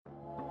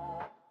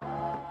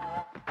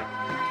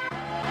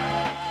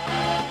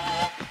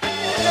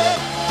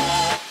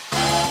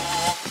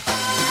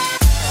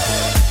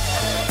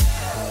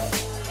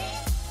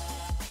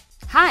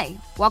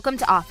Welcome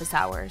to Office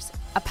Hours,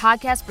 a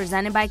podcast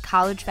presented by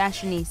College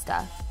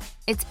Fashionista.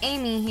 It's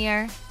Amy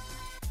here.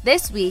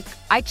 This week,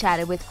 I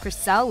chatted with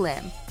Chriselle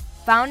Lim,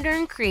 founder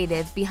and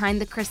creative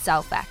behind the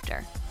Chriselle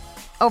Factor.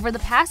 Over the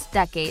past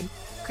decade,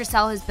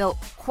 Chriselle has built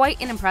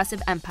quite an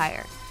impressive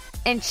empire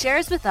and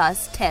shares with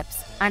us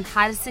tips on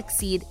how to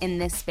succeed in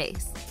this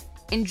space.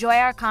 Enjoy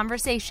our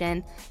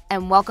conversation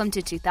and welcome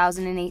to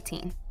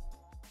 2018.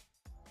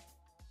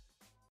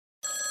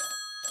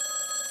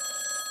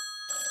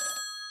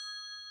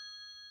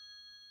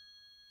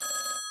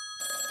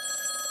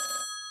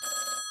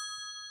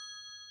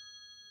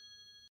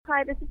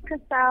 Hi, this is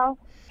Chriselle.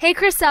 Hey,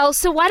 Chriselle.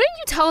 So why don't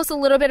you tell us a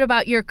little bit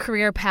about your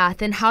career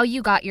path and how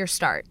you got your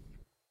start?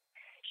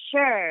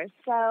 Sure.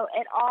 So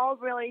it all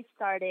really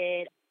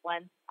started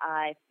once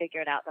I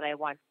figured out that I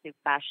wanted to do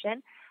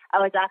fashion. I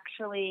was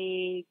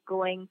actually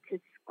going to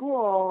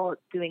school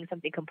doing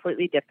something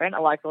completely different.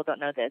 A lot of people don't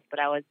know this, but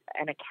I was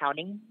an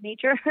accounting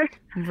major.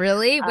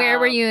 Really? Where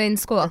were you in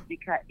school?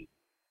 Because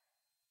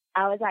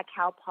I was at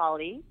Cal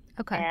Poly.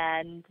 Okay.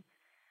 And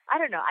I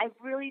don't know. I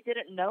really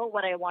didn't know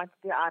what I wanted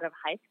to do out of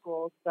high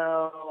school.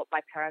 So my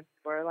parents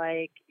were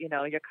like, you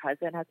know, your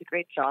cousin has a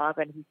great job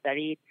and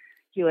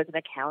he was an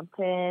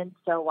accountant.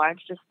 So why don't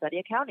you just study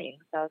accounting?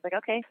 So I was like,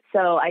 okay.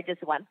 So I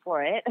just went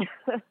for it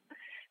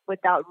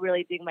without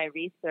really doing my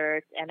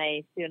research. And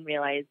I soon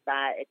realized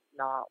that it's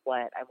not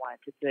what I wanted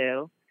to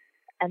do.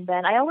 And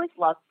then I always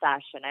loved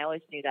fashion. I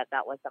always knew that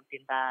that was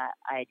something that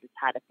I just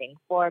had a thing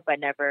for,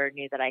 but never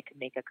knew that I could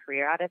make a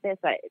career out of it.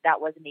 So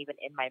that wasn't even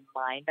in my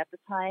mind at the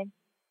time.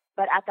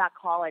 But at that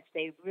college,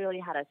 they really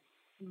had a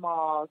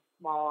small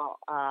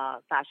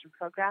fashion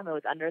program. It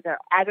was under their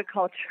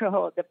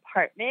agricultural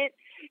department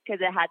because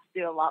it had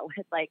to do a lot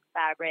with like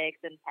fabrics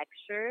and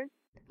textures.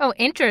 Oh,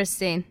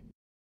 interesting.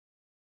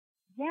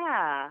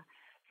 Yeah.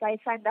 So I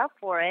signed up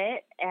for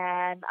it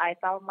and I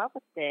fell in love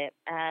with it.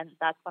 And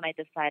that's when I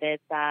decided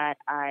that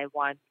I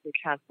wanted to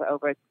transfer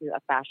over to a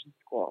fashion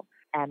school.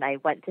 And I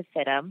went to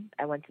FITM.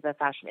 I went to the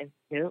Fashion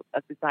Institute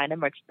of Design and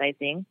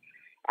Merchandising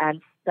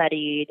and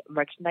studied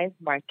merchandise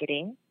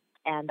marketing.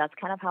 And that's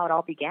kind of how it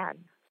all began.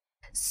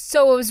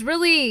 So it was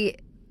really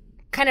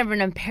kind of an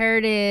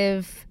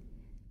imperative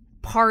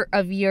part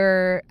of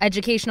your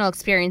educational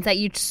experience that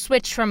you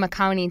switched from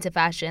accounting to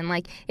fashion.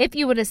 Like, if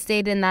you would have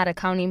stayed in that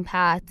accounting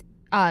path,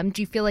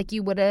 do you feel like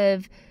you would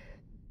have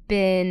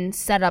been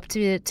set up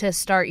to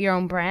start your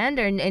own brand?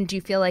 And do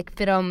you feel like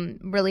FITM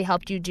really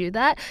helped you do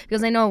that?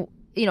 Because I know,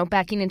 you know,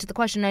 backing into the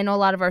question, I know a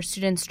lot of our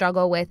students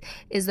struggle with,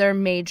 is their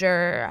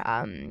major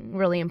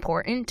really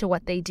important to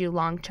what they do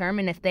long term?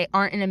 And if they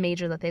aren't in a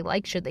major that they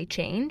like, should they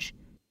change?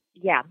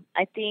 Yeah,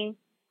 I think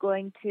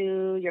going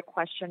to your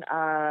question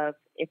of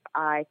if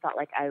I felt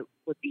like I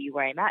would be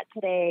where I'm at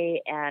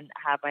today and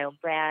have my own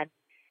brand,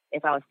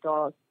 if I was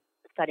still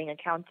studying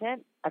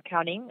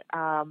accounting,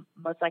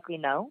 most likely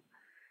no.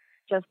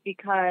 Just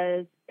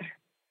because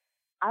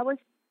I was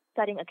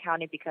studying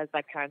accounting because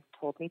my parents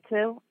told me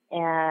to.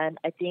 And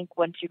I think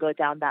once you go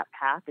down that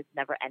path, it's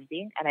never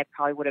ending. And I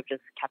probably would have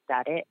just kept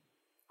at it.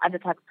 I'm the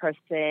type of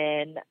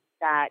person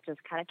that just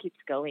kind of keeps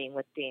going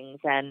with things.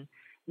 And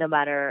no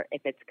matter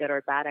if it's good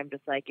or bad, I'm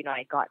just like, you know,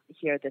 I got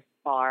here this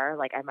far.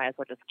 Like, I might as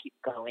well just keep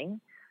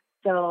going.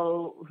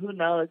 So who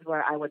knows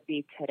where I would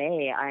be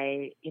today?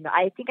 I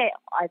think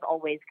I've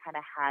always kind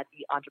of had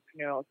the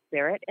entrepreneurial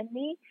spirit in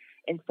me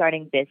in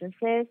starting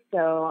businesses.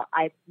 So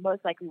I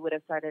most likely would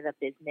have started a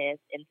business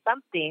in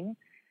something,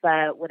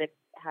 but would it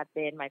have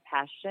been my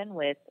passion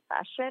with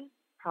fashion?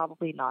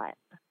 Probably not.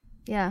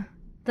 Yeah,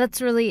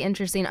 that's really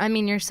interesting. I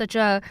mean, you're such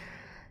a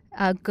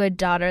good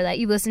daughter that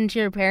you listen to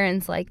your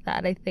parents like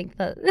that. I think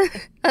that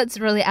that's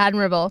really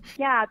admirable.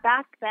 Yeah,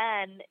 back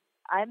then,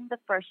 I'm the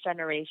first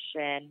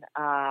generation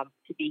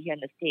to be here in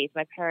the States.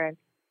 My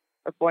parents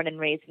were born and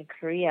raised in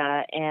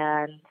Korea,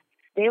 and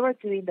they were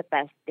doing the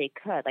best they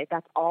could. Like,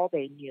 that's all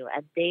they knew.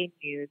 And they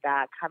knew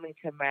that coming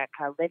to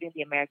America, living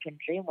the American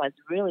dream was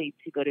really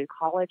to go to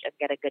college and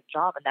get a good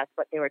job. And that's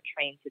what they were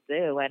trained to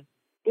do. And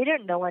they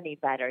didn't know any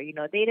better. You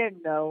know, they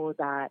didn't know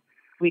that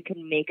we could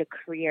make a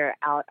career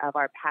out of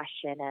our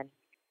passion and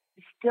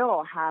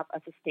still have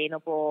a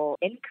sustainable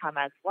income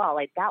as well.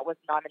 Like, that was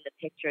not in the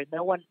picture.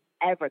 No one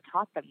ever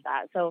taught them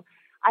that. So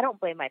I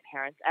don't blame my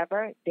parents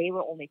ever. They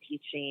were only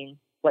teaching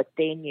what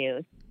they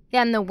knew.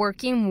 Yeah, and the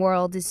working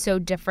world is so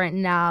different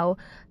now.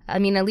 I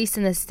mean, at least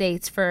in the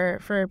States, for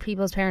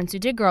people's parents who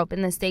did grow up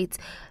in the States,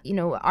 you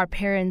know, our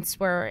parents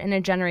were in a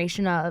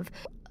generation of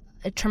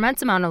a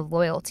tremendous amount of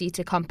loyalty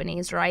to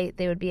companies, right?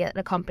 They would be at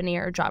a company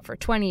or a job for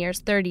 20 years,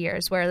 30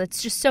 years, where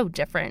it's just so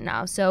different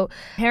now. So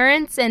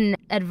parents and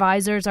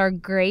advisors are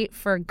great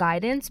for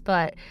guidance,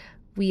 but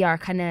we are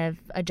kind of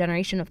a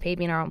generation of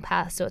paving our own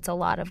path. So it's a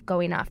lot of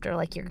going after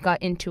like your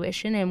gut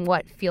intuition and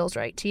what feels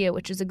right to you,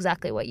 which is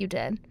exactly what you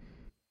did.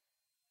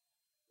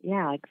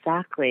 Yeah,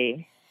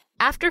 exactly.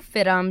 After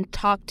FITM,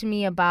 talk to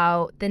me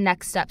about the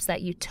next steps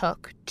that you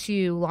took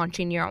to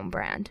launching your own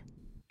brand.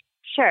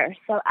 Sure.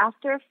 So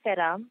after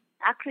FITM,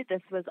 actually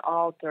this was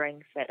all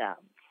during FITM.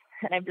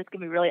 And I'm just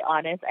going to be really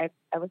honest,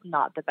 I was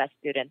not the best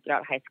student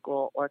throughout high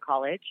school or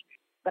college.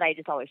 but I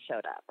just always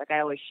showed up. Like I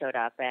always showed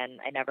up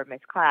and I never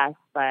missed class.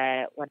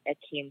 But when it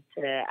came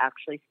to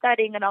actually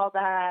studying and all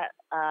that,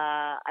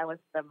 I was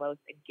the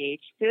most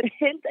engaged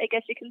student, I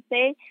guess you can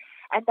say.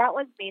 And that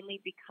was mainly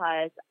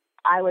because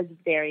I was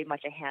very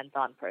much a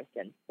hands-on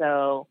person.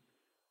 So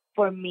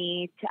for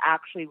me to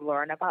actually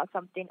learn about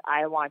something,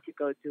 I want to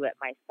go do it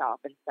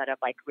myself instead of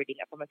like reading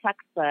it from a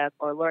textbook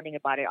or learning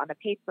about it on a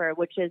paper,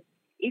 which is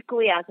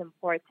equally as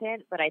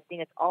important, but I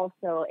think it's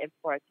also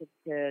important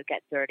to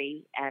get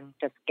dirty and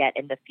just get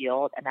in the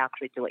field and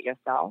actually do it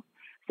yourself.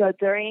 So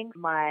during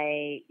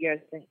my years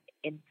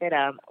in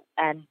FITM,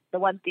 and the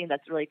one thing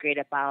that's really great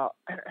about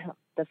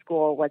the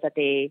school was that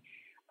they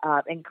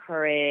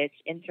encourage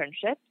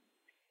internships,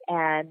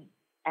 and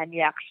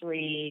you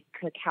actually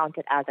could count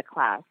it as a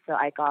class. So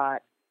I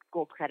got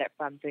school credit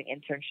from doing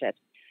internships.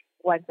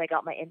 Once I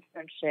got my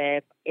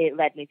internship, it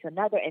led me to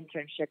another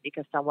internship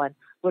because someone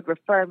would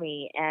refer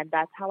me. And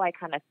that's how I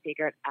kind of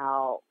figured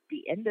out the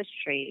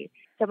industry.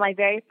 So my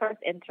very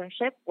first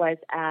internship was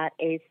at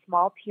a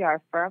small PR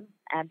firm,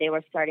 and they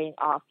were starting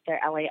off their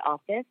LA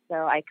office. So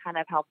I kind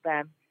of helped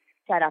them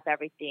set up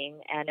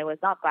everything. And it was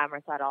not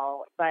glamorous at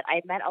all, but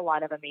I met a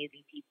lot of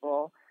amazing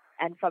people.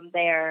 And from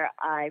there,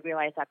 I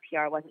realized that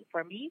PR wasn't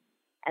for me.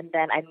 And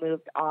then I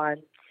moved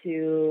on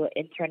to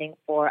interning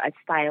for a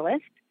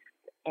stylist.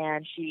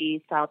 And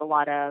she styled a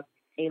lot of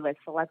A-list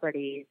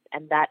celebrities,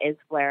 and that is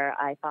where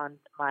I found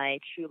my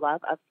true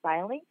love of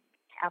styling.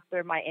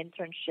 After my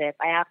internship,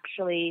 I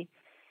actually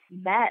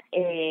met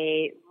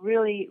a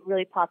really,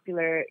 really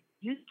popular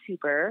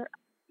YouTuber.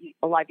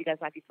 A lot of you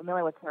guys might be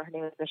familiar with her. Her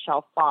name is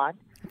Michelle Phan.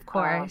 Of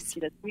course. She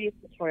does video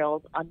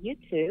tutorials on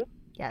YouTube.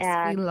 Yes,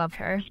 and we love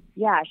her.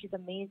 Yeah, she's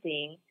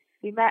amazing.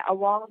 We met a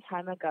long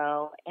time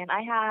ago, and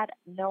I had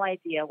no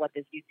idea what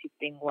this YouTube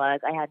thing was.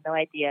 I had no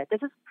idea.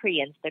 This is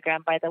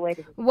pre-Instagram, by the way.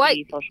 This is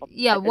pre-social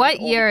media. Yeah, what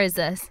year is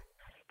this?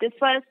 This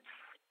was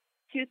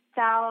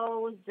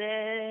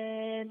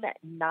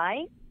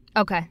 2009.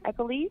 Okay. I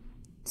believe.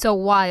 So a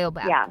while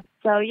back. Yeah.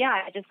 So,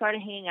 yeah, I just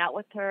started hanging out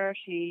with her.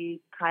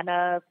 She kind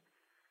of,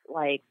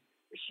 like,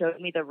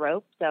 showed me the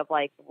ropes of,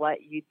 like,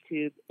 what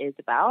YouTube is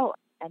about.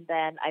 And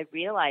then I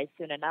realized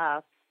soon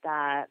enough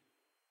that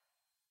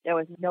there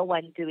was no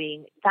one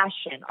doing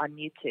fashion on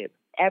YouTube.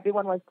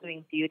 Everyone was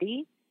doing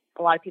beauty.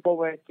 A lot of people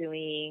were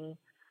doing,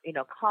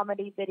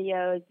 comedy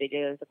videos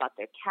about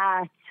their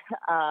cats,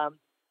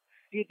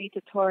 beauty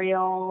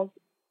tutorials,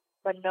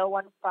 but no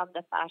one from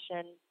the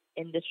fashion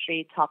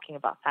industry talking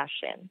about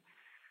fashion.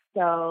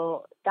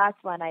 So that's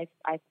when I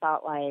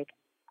felt like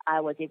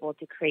I was able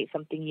to create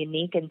something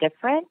unique and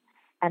different.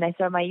 And I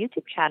started my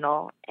YouTube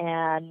channel,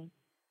 and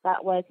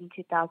that was in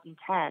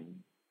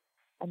 2010.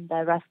 And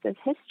the rest is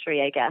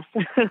history, I guess.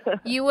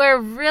 You were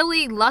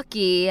really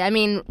lucky. I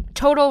mean,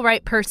 total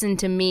right person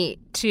to meet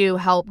to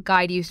help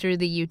guide you through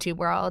the YouTube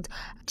world.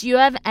 Do you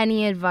have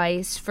any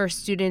advice for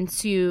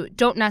students who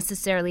don't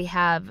necessarily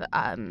have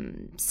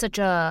such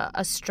a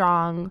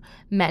strong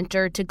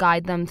mentor to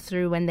guide them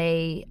through when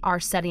they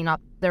are setting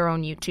up their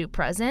own YouTube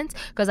presence?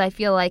 Because I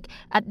feel like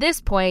at this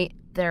point,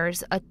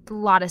 there's a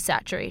lot of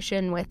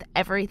saturation with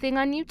everything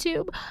on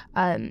YouTube.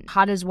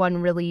 How does one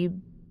really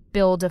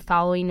build a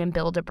following and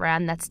build a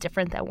brand that's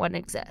different than what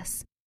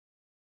exists?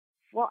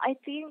 Well, I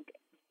think,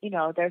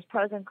 there's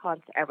pros and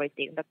cons to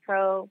everything. The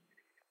pro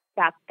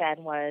back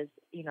then was,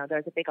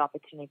 there's a big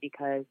opportunity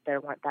because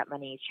there weren't that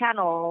many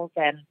channels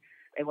and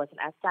it wasn't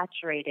as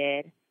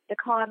saturated. The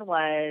con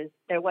was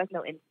there was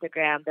no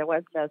Instagram, there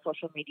was no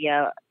social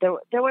media, there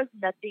was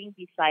nothing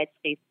besides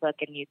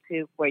Facebook and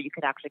YouTube where you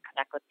could actually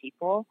connect with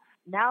people.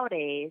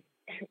 Nowadays,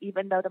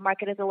 even though the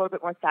market is a little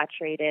bit more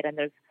saturated and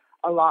there's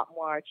a lot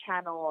more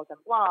channels and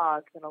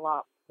blogs and a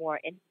lot more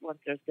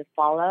influencers to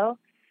follow,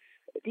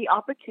 the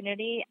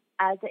opportunity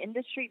as the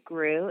industry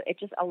grew, it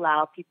just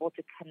allowed people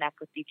to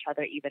connect with each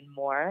other even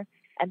more.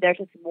 And there's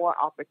just more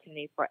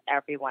opportunity for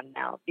everyone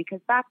now.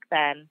 Because back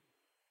then,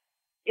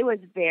 it was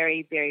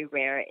very, very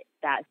rare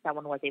that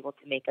someone was able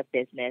to make a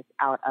business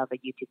out of a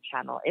YouTube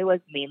channel. It was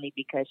mainly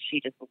because she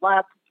just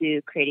loved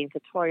to creating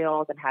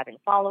tutorials and having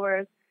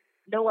followers.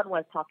 No one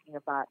was talking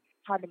about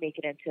how to make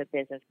it into a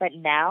business. But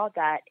now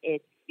that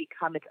it's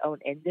become its own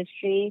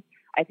industry,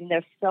 I think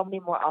there's so many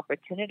more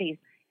opportunities.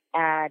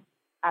 And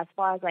as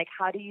far as like,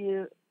 how do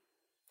you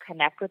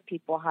connect with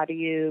people? How do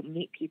you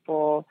meet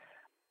people?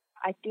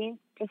 I think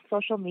just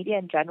social media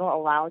in general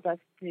allows us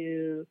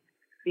to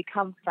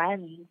become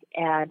friends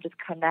and just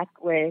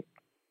connect with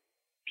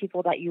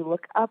people that you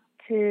look up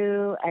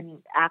to,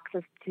 and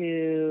access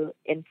to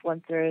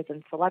influencers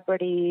and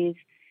celebrities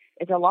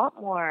is a lot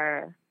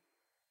more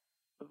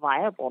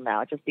viable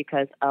now just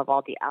because of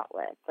all the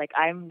outlets. Like,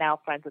 I'm now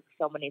friends with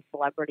so many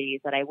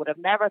celebrities that I would have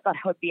never thought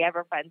I would be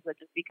ever friends with,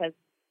 just because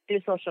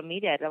through social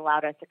media it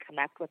allowed us to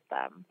connect with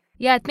them.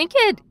 Yeah, I think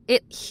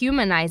it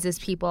humanizes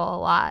people a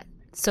lot,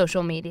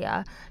 social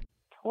media.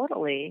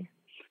 Totally.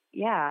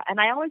 Yeah. And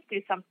I always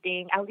do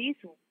something, at least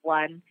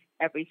one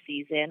every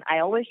season. I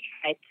always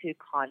try to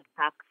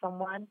contact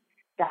someone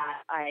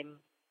that I'm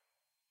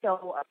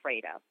so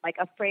afraid of. Like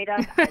afraid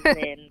of as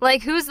in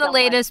Like, who's the someone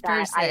latest that I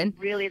person?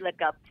 really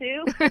look up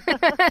to.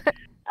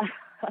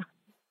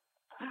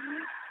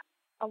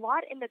 A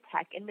lot in the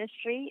tech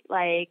industry.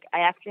 Like I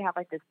actually have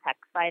like this tech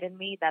side in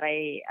me that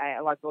I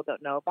a lot of people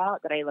don't know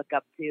about that I look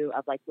up to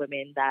of like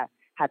women that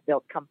have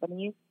built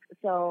companies.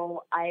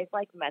 So I've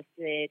like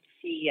messaged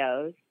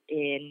CEOs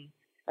in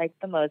like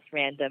the most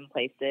random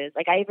places.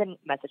 Like I even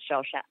messaged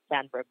Sheryl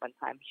Sandberg one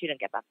time. She didn't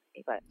get back to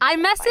me, but I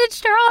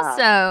messaged her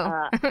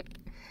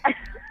also.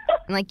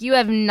 Like, you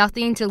have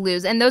nothing to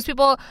lose. And those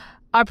people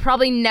are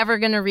probably never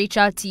going to reach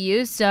out to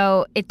you.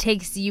 So it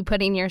takes you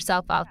putting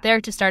yourself out there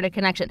to start a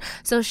connection.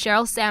 So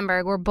Sheryl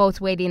Sandberg, we're both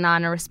waiting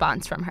on a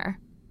response from her.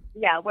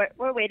 Yeah,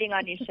 we're waiting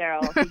on you,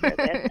 Sheryl, if you hear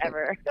this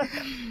ever.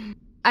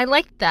 I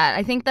like that.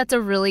 I think that's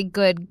a really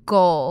good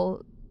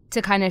goal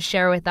to kind of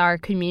share with our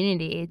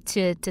community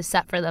to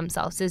set for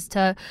themselves, is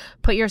to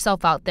put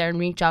yourself out there and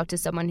reach out to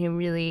someone who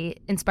really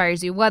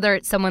inspires you, whether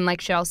it's someone like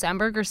Sheryl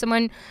Sandberg or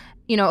someone,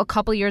 you know, a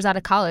couple years out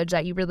of college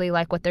that you really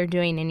like what they're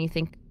doing and you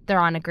think they're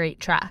on a great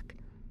track.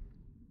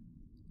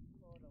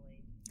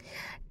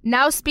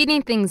 Now,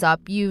 speeding things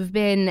up, you've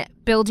been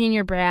building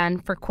your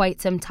brand for quite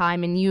some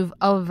time and you've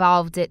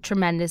evolved it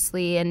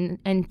tremendously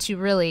and to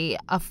really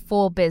a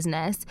full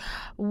business.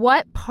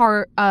 What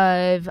part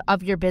of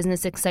your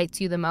business excites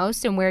you the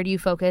most, and where do you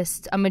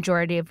focus a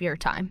majority of your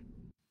time?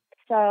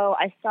 So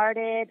I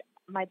started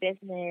my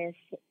business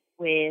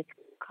with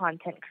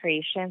content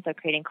creation, so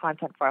creating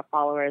content for our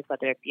followers,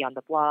 whether it be on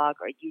the blog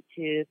or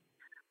YouTube.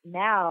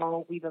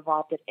 Now we've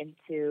evolved it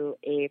into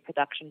a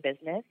production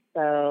business.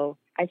 So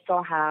I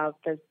still have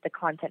the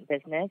content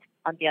business.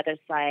 On the other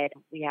side,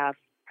 we have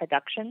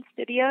production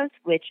studios,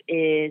 which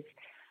is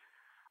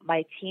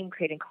my team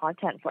creating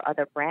content for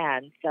other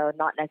brands. So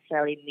not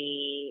necessarily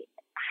me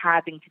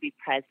having to be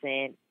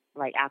present,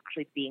 like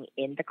actually being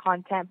in the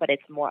content, but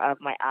it's more of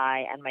my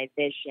eye and my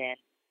vision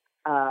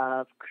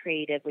of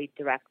creatively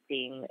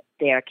directing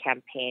their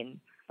campaign.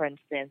 For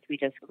instance, we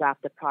just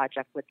wrapped a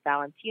project with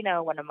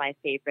Valentino, one of my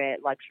favorite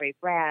luxury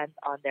brands,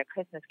 on their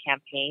Christmas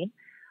campaign.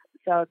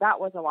 So that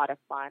was a lot of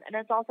fun. And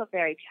it's also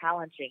very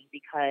challenging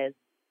because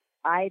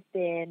I've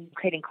been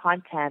creating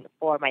content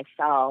for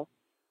myself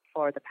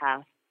for the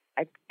past,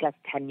 I guess,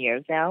 10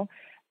 years now.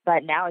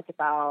 But now it's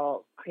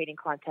about creating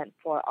content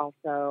for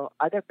also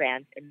other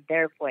brands in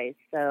their voice.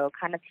 So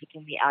kind of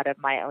taking me out of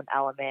my own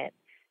element.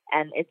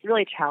 And it's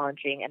really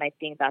challenging. And I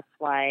think that's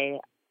why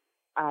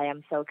I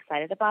am so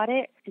excited about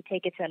it, to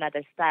take it to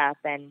another step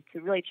and to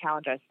really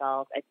challenge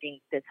ourselves. I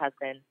think this has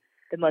been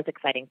the most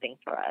exciting thing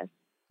for us.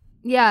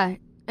 Yeah.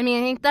 I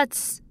mean, I think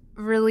that's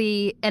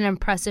really an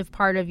impressive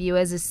part of you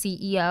as a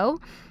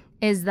CEO,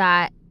 is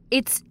that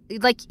it's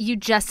like you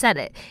just said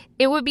it.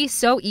 It would be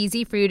so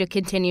easy for you to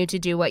continue to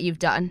do what you've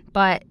done,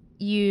 but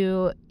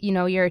you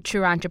know, you're a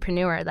true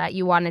entrepreneur, that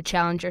you want to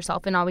challenge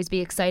yourself and always be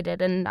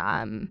excited. And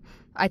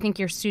I think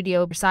your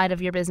studio side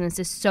of your business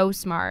is so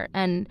smart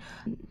and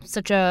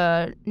such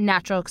a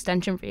natural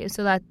extension for you.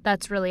 So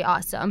that's really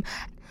awesome.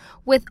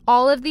 With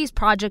all of these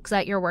projects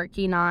that you're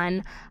working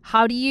on,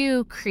 how do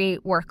you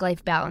create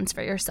work-life balance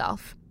for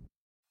yourself?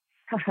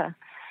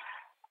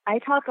 I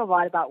talk a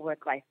lot about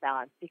work-life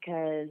balance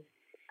because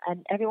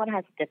everyone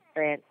has a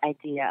different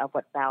idea of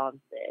what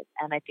balance is.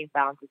 And I think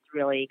balance is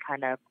really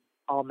kind of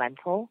all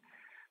mental.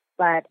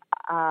 But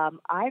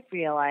I've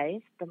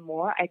realized the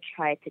more I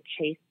try to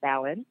chase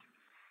balance,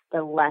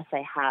 the less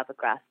I have a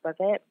grasp of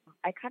it.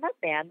 I kind of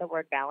banned the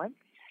word balance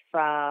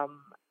from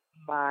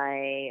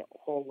my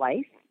whole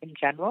life in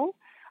general.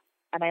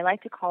 And I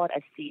like to call it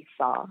a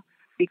seesaw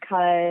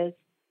because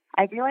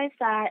I realized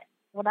that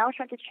when I was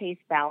trying to chase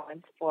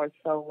balance for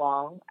so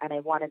long and I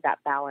wanted that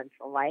balanced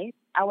life,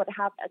 I would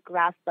have a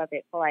grasp of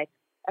it for like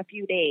a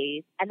few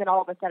days. And then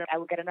all of a sudden I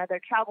would get another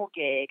travel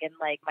gig and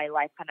like my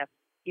life kind of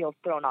feels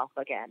thrown off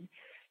again.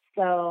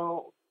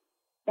 So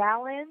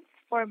balance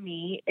for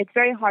me, it's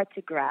very hard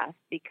to grasp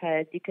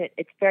because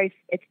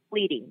it's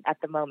fleeting at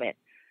the moment.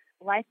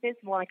 Life is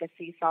more like a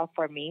seesaw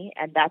for me,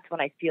 and that's when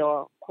I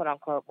feel, quote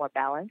unquote, more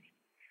balanced.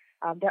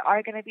 There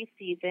are going to be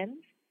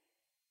seasons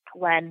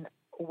when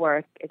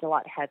work is a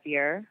lot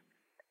heavier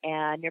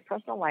and your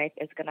personal life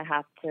is going to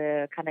have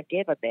to kind of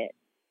give a bit,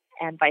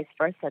 and vice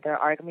versa. There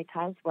are going to be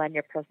times when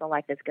your personal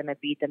life is going to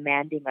be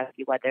demanding of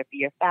you, whether it be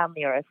your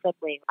family or a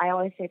sibling. I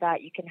always say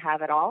that you can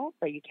have it all,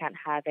 but you can't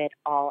have it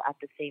all at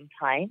the same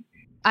time.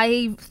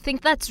 I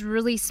think that's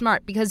really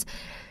smart because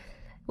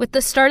with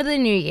the start of the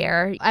new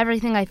year,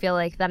 everything I feel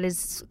like that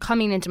is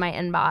coming into my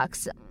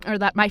inbox or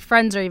that my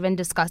friends are even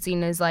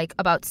discussing is like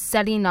about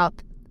setting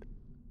up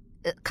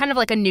kind of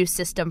like a new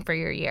system for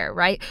your year,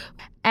 right?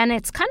 And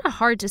it's kind of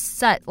hard to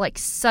set like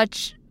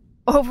such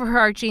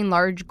overarching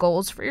large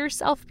goals for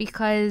yourself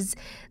because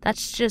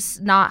that's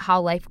just not how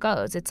life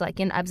goes. It's like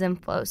in ebbs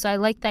and flows. So I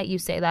like that you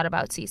say that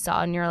about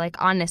seesaw and you're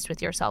like honest with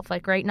yourself.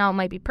 Like right now it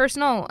might be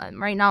personal and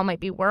right now it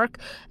might be work,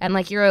 and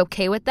like you're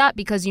okay with that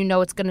because you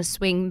know it's going to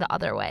swing the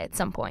other way at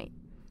some point.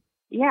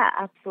 Yeah,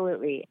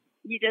 absolutely.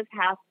 You just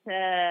have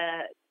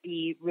to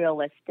be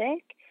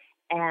realistic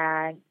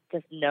and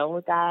just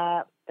know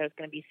that there's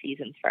going to be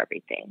seasons for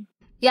everything.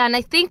 Yeah, and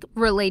I think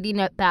relating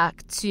it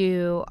back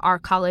to our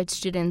college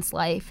students'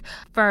 life,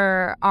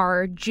 for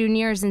our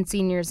juniors and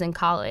seniors in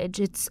college,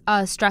 it's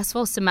a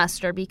stressful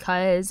semester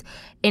because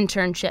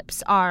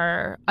internships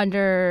are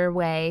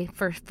underway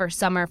for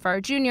summer for our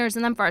juniors,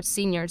 and then for our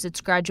seniors, it's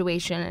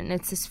graduation, and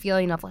it's this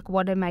feeling of like,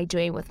 what am I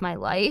doing with my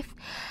life?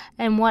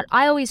 And what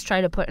I always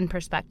try to put in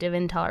perspective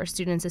and tell our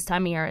students this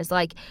time of year is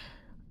like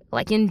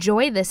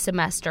enjoy this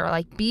semester,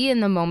 like be in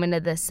the moment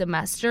of this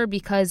semester,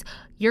 because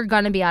you're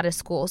going to be out of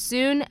school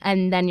soon,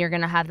 and then you're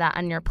going to have that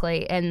on your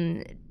plate,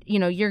 and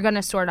you're going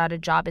to sort out a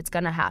job. It's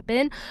going to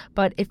happen.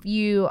 But if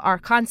you are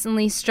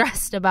constantly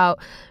stressed about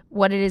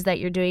what it is that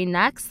you're doing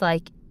next,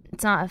 like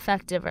it's not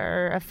effective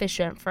or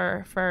efficient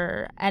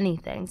for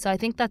anything. So I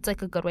think that's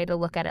like a good way to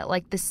look at it.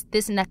 Like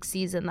this next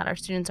season that our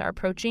students are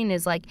approaching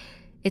is like,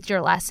 it's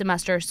your last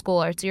semester of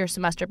school, or it's your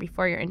semester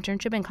before your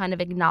internship, and kind of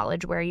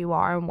acknowledge where you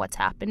are and what's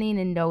happening,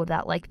 and know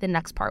that like the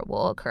next part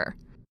will occur.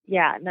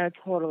 Yeah, no,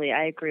 totally.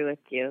 I agree with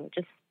you.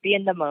 Just be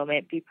in the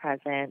moment, be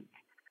present.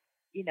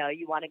 You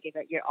want to give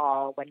it your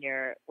all when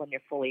you're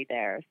fully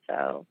there.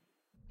 So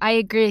I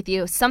agree with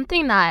you.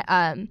 Something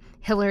that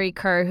Hillary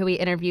Kerr, who we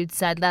interviewed,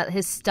 said that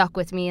has stuck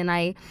with me, and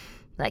I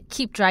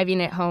keep driving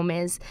it home,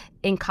 is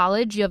in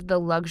college you have the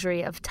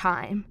luxury of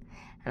time.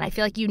 And I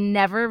feel like you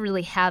never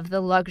really have the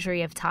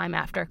luxury of time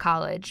after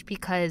college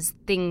because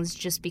things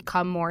just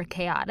become more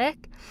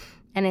chaotic.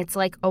 And it's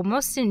like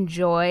almost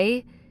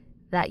enjoy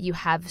that you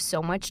have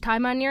so much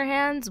time on your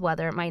hands,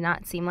 whether it might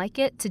not seem like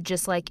it, to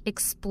just like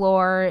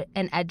explore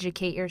and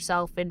educate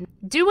yourself and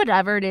do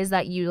whatever it is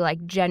that you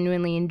like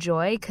genuinely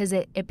enjoy, because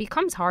it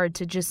becomes hard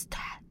to just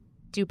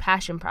do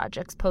passion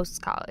projects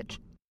post-college.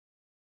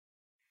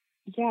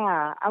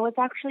 Yeah, I was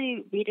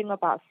actually reading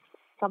about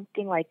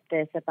something like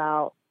this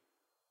about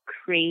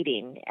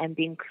creating and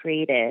being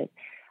creative.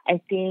 I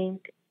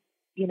think,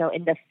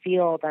 in the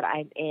field that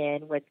I'm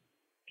in with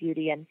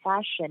beauty and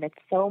fashion, it's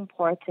so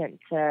important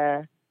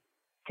to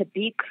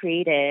be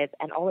creative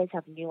and always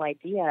have new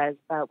ideas.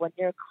 But when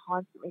you're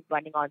constantly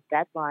running on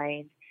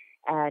deadlines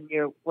and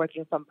you're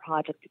working from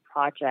project to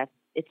project,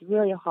 it's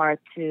really hard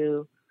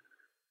to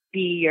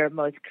be your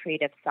most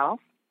creative self.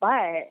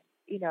 But,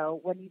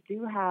 when you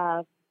do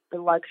have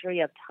the luxury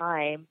of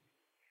time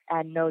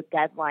and no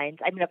deadlines.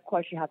 I mean, of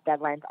course, you have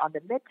deadlines on the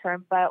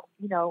midterm, but,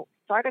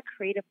 start a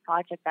creative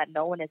project that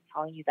no one is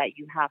telling you that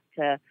you have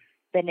to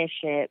finish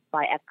it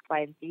by X, Y,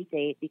 and Z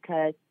date,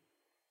 because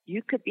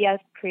you could be as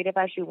creative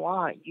as you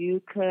want.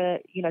 You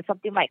could,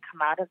 something might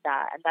come out of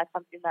that. And that's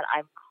something that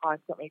I'm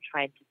constantly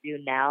trying to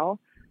do now.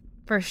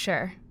 For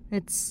sure.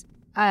 It's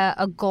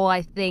a goal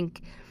I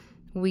think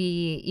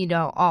we,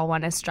 all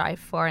want to strive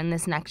for in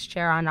this next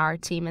year on our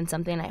team, and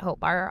something I hope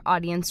our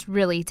audience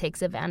really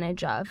takes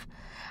advantage of.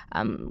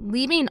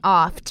 Leaving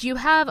off, do you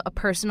have a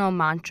personal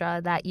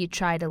mantra that you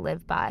try to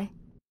live by?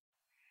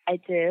 I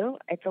do.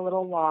 It's a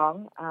little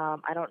long.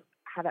 I don't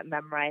have it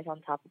memorized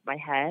on top of my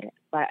head,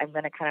 but I'm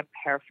going to kind of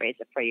paraphrase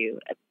it for you.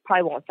 It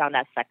probably won't sound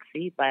that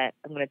sexy, but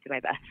I'm going to do my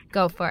best.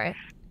 Go for it.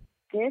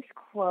 This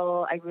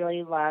quote I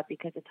really love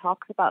because it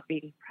talks about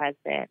being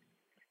present.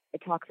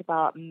 It talks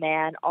about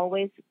man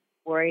always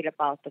worried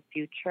about the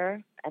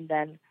future, and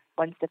then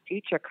once the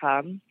future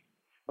comes,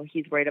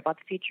 he's worried about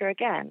the future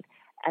again.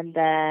 And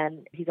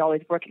then he's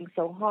always working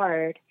so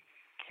hard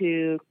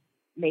to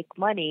make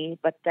money,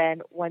 but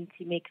then once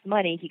he makes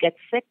money, he gets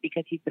sick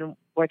because he's been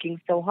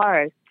working so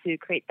hard to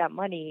create that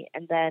money,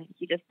 and then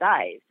he just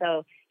dies.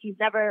 So he's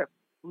never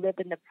lived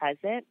in the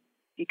present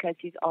because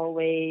he's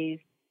always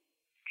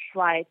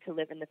tried to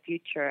live in the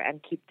future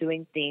and keep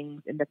doing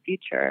things in the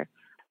future.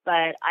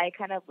 But I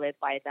kind of live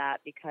by that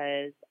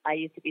because I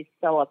used to be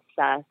so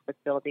obsessed with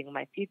building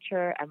my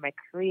future and my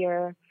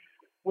career,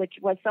 which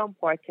was so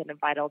important and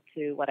vital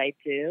to what I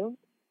do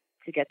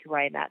to get to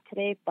where I'm at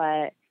today.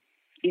 But,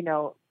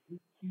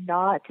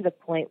 not to the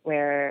point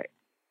where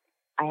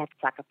I have to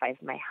sacrifice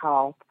my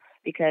health,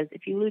 because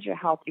if you lose your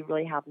health, you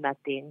really have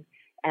nothing.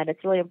 And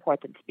it's really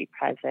important to be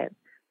present.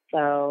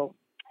 So,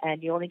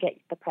 and you only get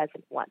the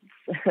present once.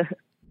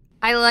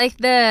 I like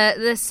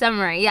the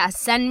summary. Yeah,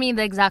 send me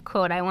the exact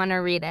quote. I want to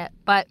read it.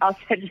 But I'll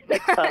send you the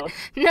quote.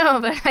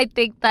 No, but I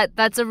think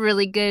that's a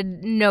really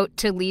good note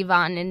to leave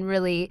on, and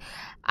really,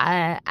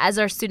 as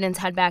our students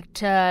head back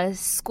to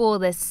school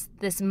this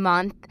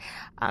month,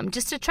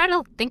 just to try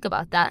to think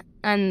about that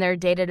on their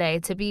day-to-day,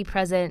 to be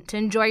present, to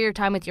enjoy your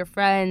time with your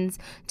friends,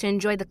 to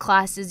enjoy the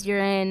classes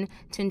you're in,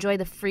 to enjoy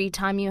the free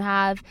time you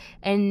have,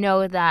 and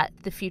know that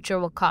the future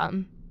will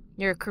come.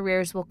 Your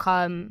careers will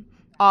come.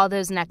 All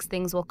those next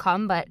things will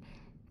come, but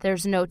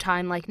there's no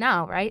time like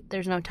now, right?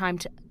 There's no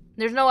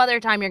other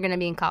time you're going to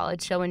be in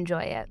college, so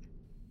enjoy it.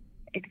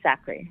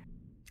 Exactly.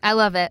 I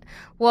love it.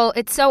 Well,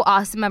 it's so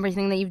awesome,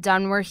 everything that you've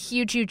done. We're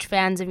huge, huge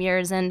fans of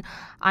yours, and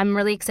I'm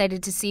really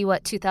excited to see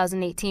what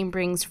 2018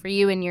 brings for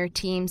you and your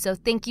team. So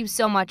thank you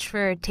so much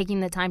for taking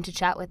the time to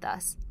chat with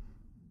us.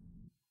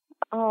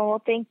 Oh,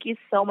 well, thank you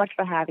so much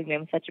for having me.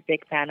 I'm such a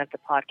big fan of the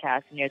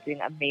podcast, and you're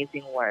doing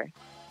amazing work.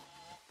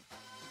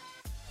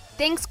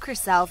 Thanks,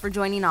 Chriselle, for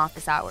joining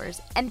Office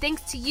Hours, and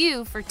thanks to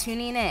you for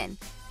tuning in.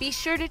 Be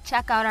sure to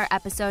check out our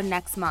episode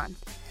next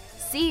month.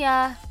 See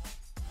ya!